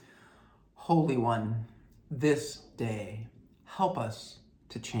Holy One, this day, help us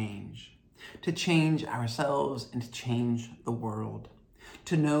to change ourselves and to change the world,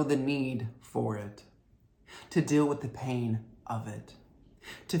 to know the need for it, to deal with the pain of it,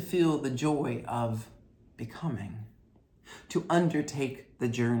 to feel the joy of becoming, to undertake the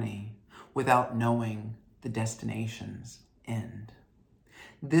journey without knowing the destination's end.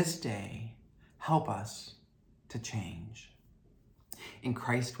 This day, help us to change. In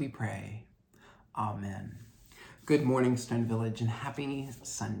Christ we pray. Amen. Good morning, Stone Village, and happy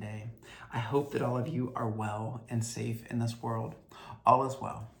Sunday. I hope that all of you are well and safe in this world. All is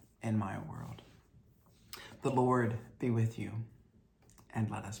well in my world. The Lord be with you, and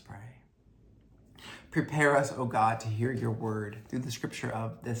let us pray. Prepare us, O God, to hear your word through the scripture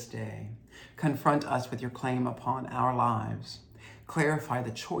of this day. Confront us with your claim upon our lives. Clarify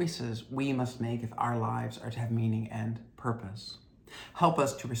the choices we must make if our lives are to have meaning and purpose. Help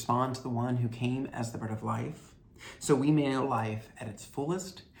us to respond to the one who came as the bread of life, so we may know life at its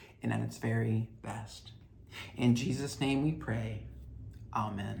fullest and at its very best. In Jesus' name we pray.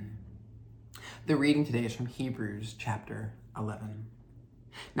 Amen. The reading today is from Hebrews chapter 11.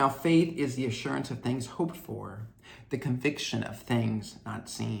 Now faith is the assurance of things hoped for, the conviction of things not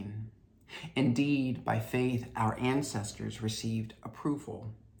seen. Indeed, by faith our ancestors received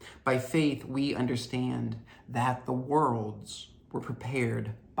approval. By faith we understand that the worlds were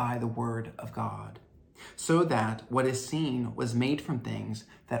prepared by the word of God, so that what is seen was made from things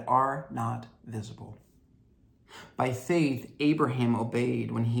that are not visible. By faith, Abraham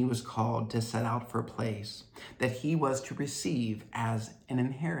obeyed when he was called to set out for a place that he was to receive as an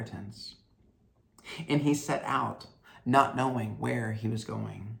inheritance. And he set out, not knowing where he was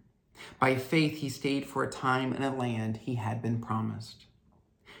going. By faith, he stayed for a time in a land he had been promised,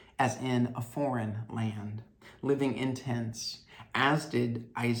 as in a foreign land, living in tents, as did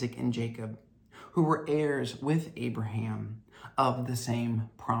Isaac and Jacob, who were heirs with Abraham of the same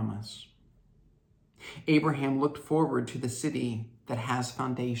promise. Abraham looked forward to the city that has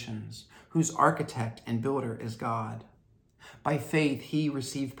foundations, whose architect and builder is God. By faith, he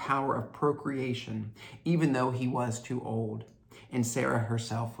received power of procreation, even though he was too old, and Sarah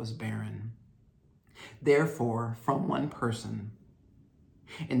herself was barren. Therefore, from one person,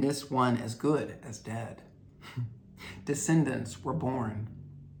 and this one as good as dead, descendants were born,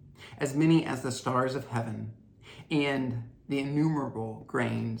 as many as the stars of heaven, and the innumerable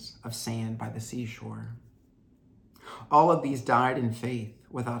grains of sand by the seashore. All of these died in faith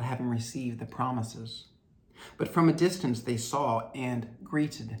without having received the promises. But from a distance they saw and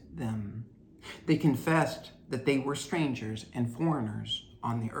greeted them. They confessed that they were strangers and foreigners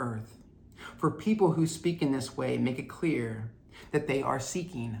on the earth. For people who speak in this way make it clear that they are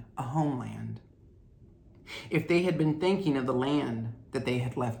seeking a homeland. If they had been thinking of the land that they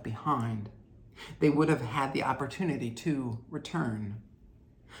had left behind, they would have had the opportunity to return.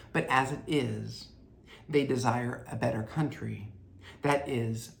 But as it is, they desire a better country, that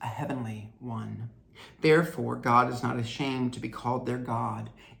is, a heavenly one. Therefore, God is not ashamed to be called their God.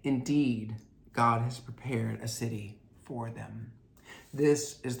 Indeed, God has prepared a city for them.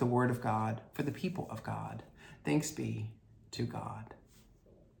 This is the word of God for the people of God. Thanks be to God.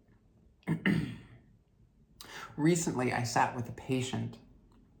 Recently, I sat with a patient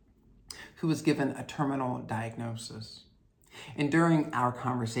who was given a terminal diagnosis. And during our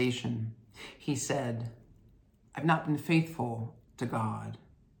conversation, he said, "I've not been faithful to God,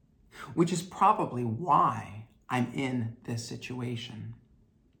 which is probably why I'm in this situation."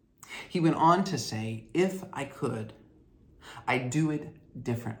 He went on to say, if I could, I'd do it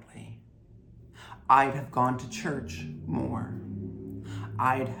differently. I'd have gone to church more.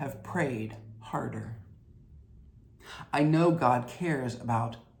 I'd have prayed harder. I know God cares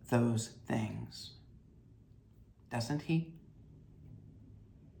about those things. Doesn't he?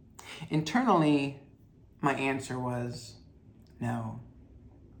 Internally, my answer was no.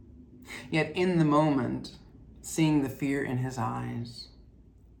 Yet in the moment, seeing the fear in his eyes,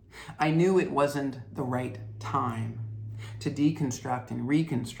 I knew it wasn't the right time to deconstruct and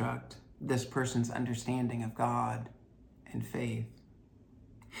reconstruct this person's understanding of God and faith.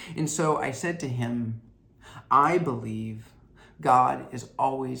 And so I said to him, I believe God is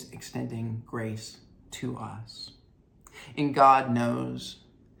always extending grace to us. And God knows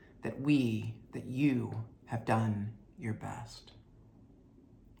that you have done your best.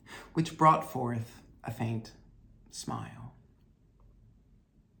 Which brought forth a faint smile.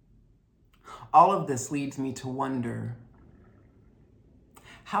 All of this leads me to wonder,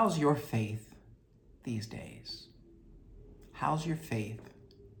 how's your faith these days? How's your faith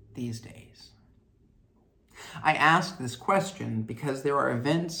these days? I ask this question because there are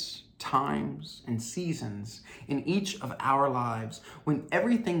events times and seasons in each of our lives when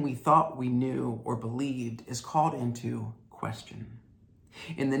everything we thought we knew or believed is called into question.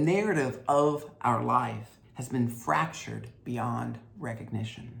 And the narrative of our life has been fractured beyond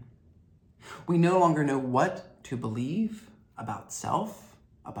recognition. We no longer know what to believe about self,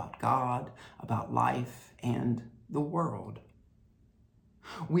 about God, about life, and the world.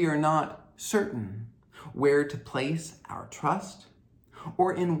 We are not certain where to place our trust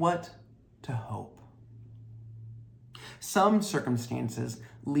or in what to hope. Some circumstances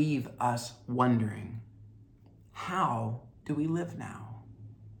leave us wondering, how do we live now?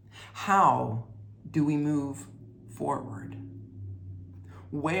 How do we move forward?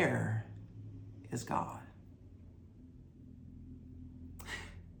 Where is God?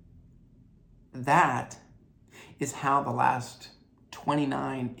 That is how the last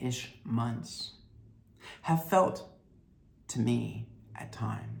 29-ish months have felt to me at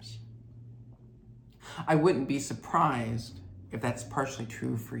times. I wouldn't be surprised if that's partially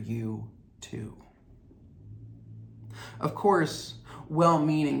true for you too. Of course,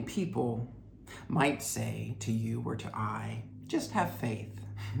 well-meaning people might say to you or to I, just have faith.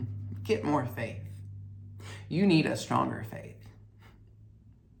 Get more faith. You need a stronger faith.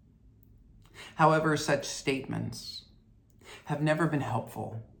 However, such statements have never been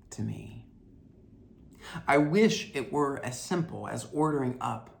helpful to me. I wish it were as simple as ordering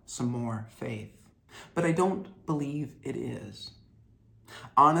up some more faith, but I don't believe it is.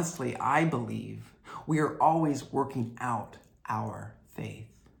 Honestly, I believe we are always working out our faith.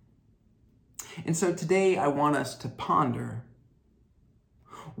 And so today I want us to ponder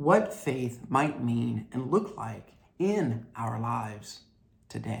what faith might mean and look like in our lives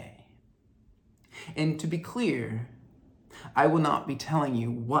today. And to be clear, I will not be telling you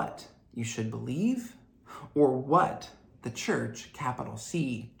what you should believe or what the church, capital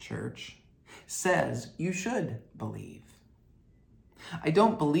C church, says you should believe. I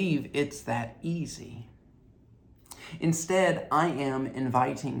don't believe it's that easy. Instead, I am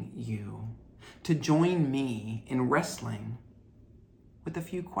inviting you to join me in wrestling with a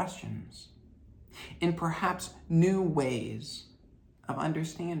few questions, in perhaps new ways of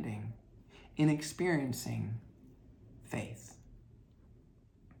understanding and experiencing faith.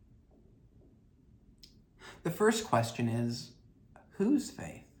 The first question is, whose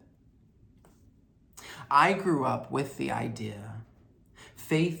faith? I grew up with the idea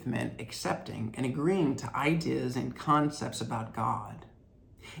faith meant accepting and agreeing to ideas and concepts about God,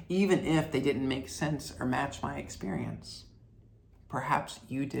 even if they didn't make sense or match my experience. Perhaps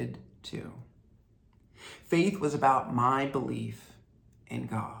you did too. Faith was about my belief in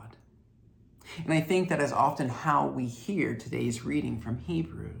God. And I think that is often how we hear today's reading from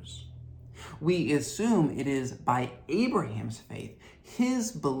Hebrews. We assume it is by Abraham's faith,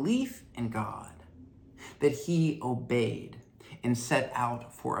 his belief in God, that he obeyed and set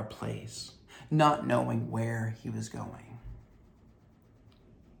out for a place, not knowing where he was going.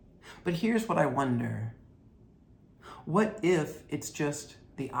 But here's what I wonder. What if it's just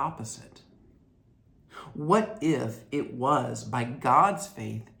the opposite? What if it was by God's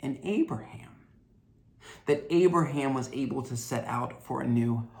faith in Abraham that Abraham was able to set out for a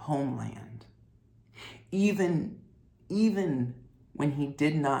new homeland, even when he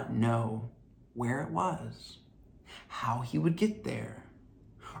did not know where it was, how he would get there,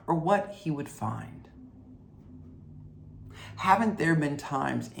 or what he would find? Haven't there been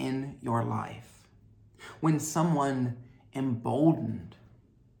times in your life when someone emboldened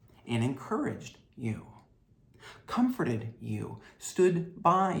and encouraged you, comforted you, stood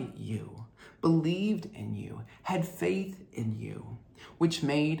by you, believed in you, had faith in you, which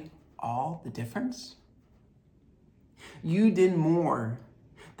made all the difference? You did more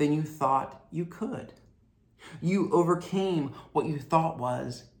than you thought you could. You overcame what you thought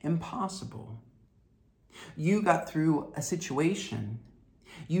was impossible. You got through a situation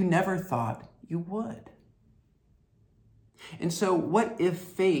you never thought you would. And so what if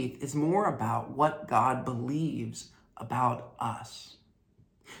faith is more about what God believes about us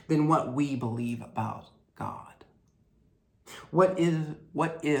than what we believe about God? What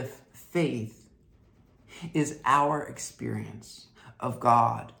if faith is our experience of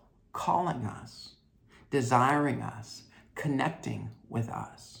God calling us, desiring us, connecting with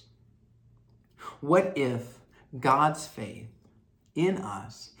us? What if God's faith in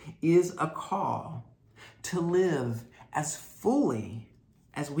us is a call to live as fully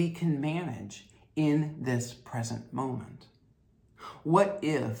as we can manage in this present moment? What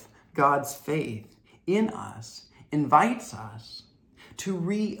if God's faith in us invites us to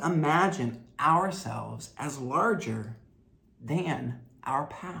reimagine ourselves as larger than our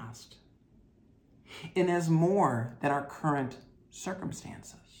past and as more than our current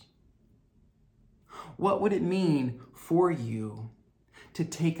circumstances? What would it mean for you to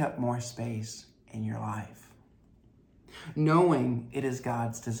take up more space in your life, knowing it is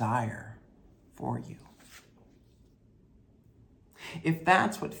God's desire for you? If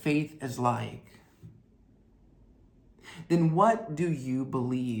that's what faith is like, then what do you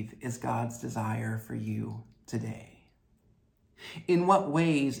believe is God's desire for you today? In what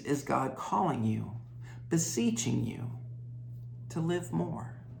ways is God calling you, beseeching you to live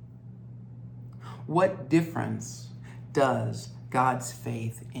more? What difference does God's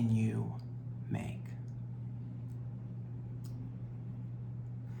faith in you make?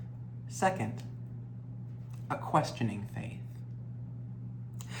 Second, a questioning faith.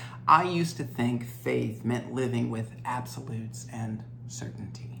 I used to think faith meant living with absolutes and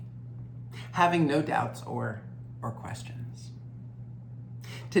certainty, having no doubts or questions.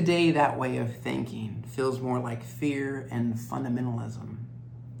 Today, that way of thinking feels more like fear and fundamentalism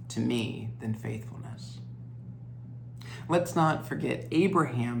to me than faithfulness. Let's not forget,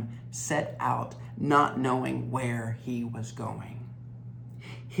 Abraham set out not knowing where he was going.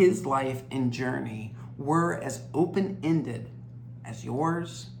 His life and journey were as open-ended as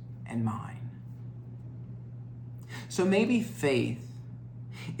yours and mine. So maybe faith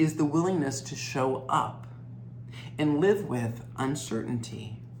is the willingness to show up and live with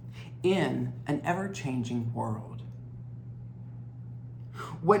uncertainty in an ever-changing world.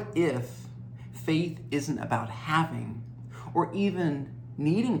 What if faith isn't about having or even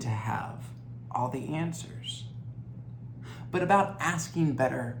needing to have all the answers, but about asking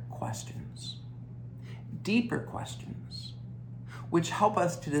better questions, deeper questions, which help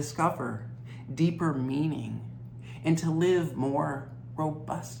us to discover deeper meaning and to live more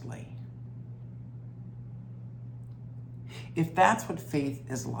robustly? If that's what faith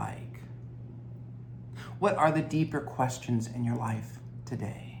is like, what are the deeper questions in your life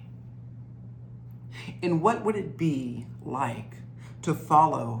today? And what would it be like to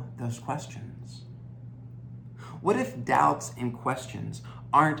follow those questions? What if doubts and questions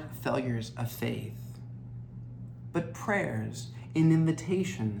aren't failures of faith, but prayers and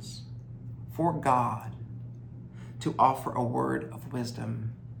invitations for God to offer a word of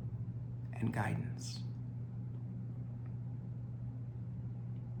wisdom and guidance?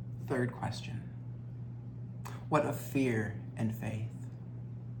 Third question, what of fear and faith?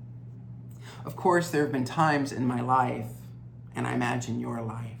 Of course, there have been times in my life, and I imagine your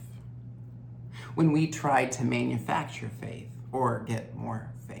life, when we tried to manufacture faith or get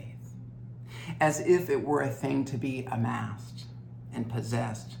more faith, as if it were a thing to be amassed and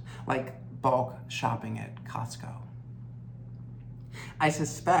possessed, like bulk shopping at Costco. I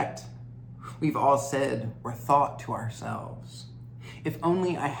suspect we've all said or thought to ourselves, if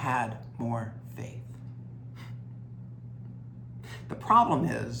only I had more faith. The problem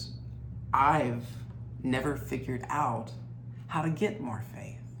is, I've never figured out how to get more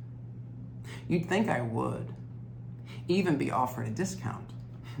faith. You'd think I would even be offered a discount,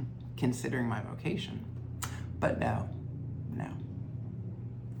 considering my vocation. But no.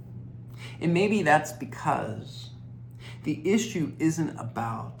 And maybe that's because the issue isn't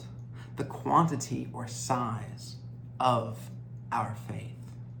about the quantity or size of our faith.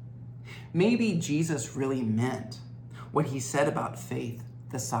 Maybe Jesus really meant what he said about faith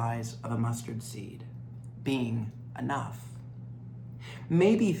the size of a mustard seed being enough.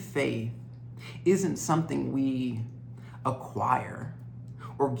 Maybe faith isn't something we acquire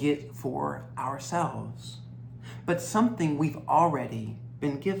or get for ourselves, but something we've already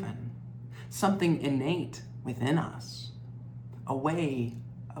been given, something innate within us, a way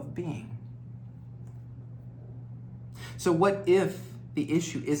of being. So what if the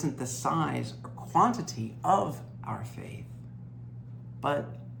issue isn't the size or quantity of our faith,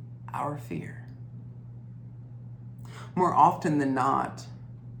 but our fear? More often than not,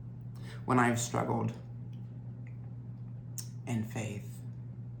 when I've struggled in faith,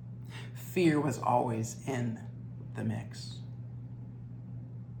 fear was always in the mix.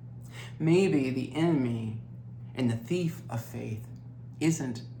 Maybe the enemy and the thief of faith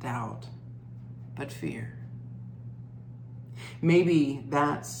isn't doubt, but fear. Maybe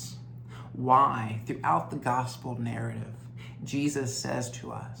that's why throughout the gospel narrative, Jesus says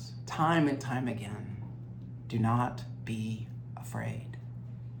to us time and time again, do not be afraid.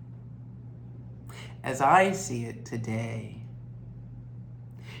 As I see it today,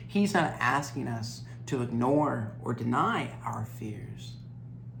 he's not asking us to ignore or deny our fears,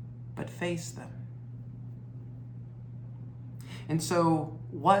 but face them. And so,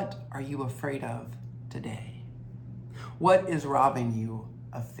 what are you afraid of today? What is robbing you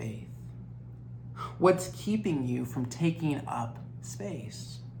of faith? What's keeping you from taking up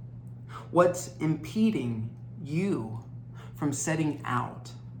space? What's impeding you from setting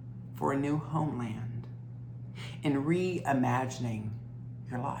out for a new homeland and reimagining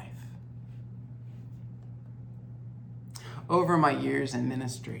your life? Over my years in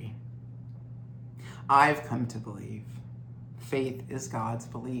ministry, I've come to believe faith is God's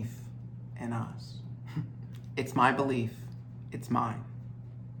belief in us. It's my belief. It's mine.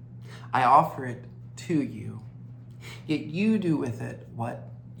 I offer it to you, yet you do with it what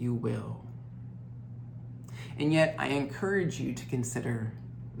you will. And yet I encourage you to consider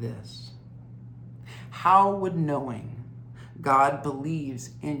this. How would knowing God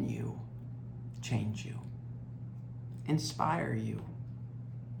believes in you change you, inspire you,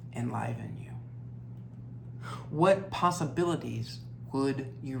 enliven you? What possibilities would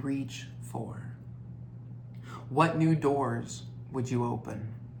you reach for? What new doors would you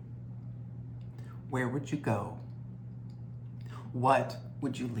open? Where would you go? What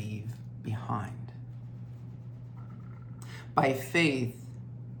would you leave behind? By faith,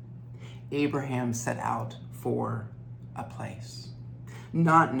 Abraham set out for a place,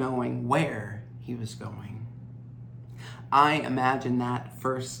 not knowing where he was going. I imagine that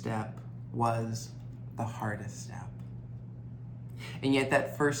first step was the hardest step. And yet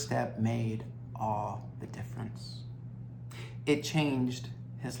that first step made all the difference. It changed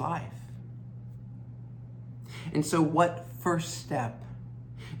his life. And so what first step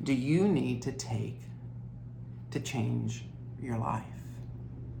do you need to take to change your life?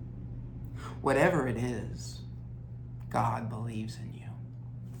 Whatever it is, God believes in you.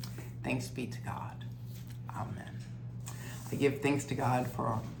 Thanks be to God. Amen. I give thanks to God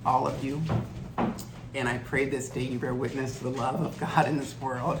for all of you. And I pray this day you bear witness to the love of God in this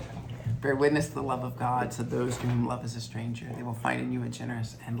world. Bear witness to the love of God to those to whom love is a stranger. They will find in you a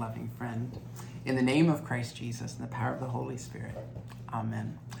generous and loving friend. In the name of Christ Jesus and the power of the Holy Spirit.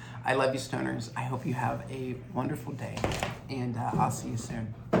 Amen. I love you, Stoners. I hope you have a wonderful day. And I'll see you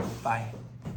soon. Bye.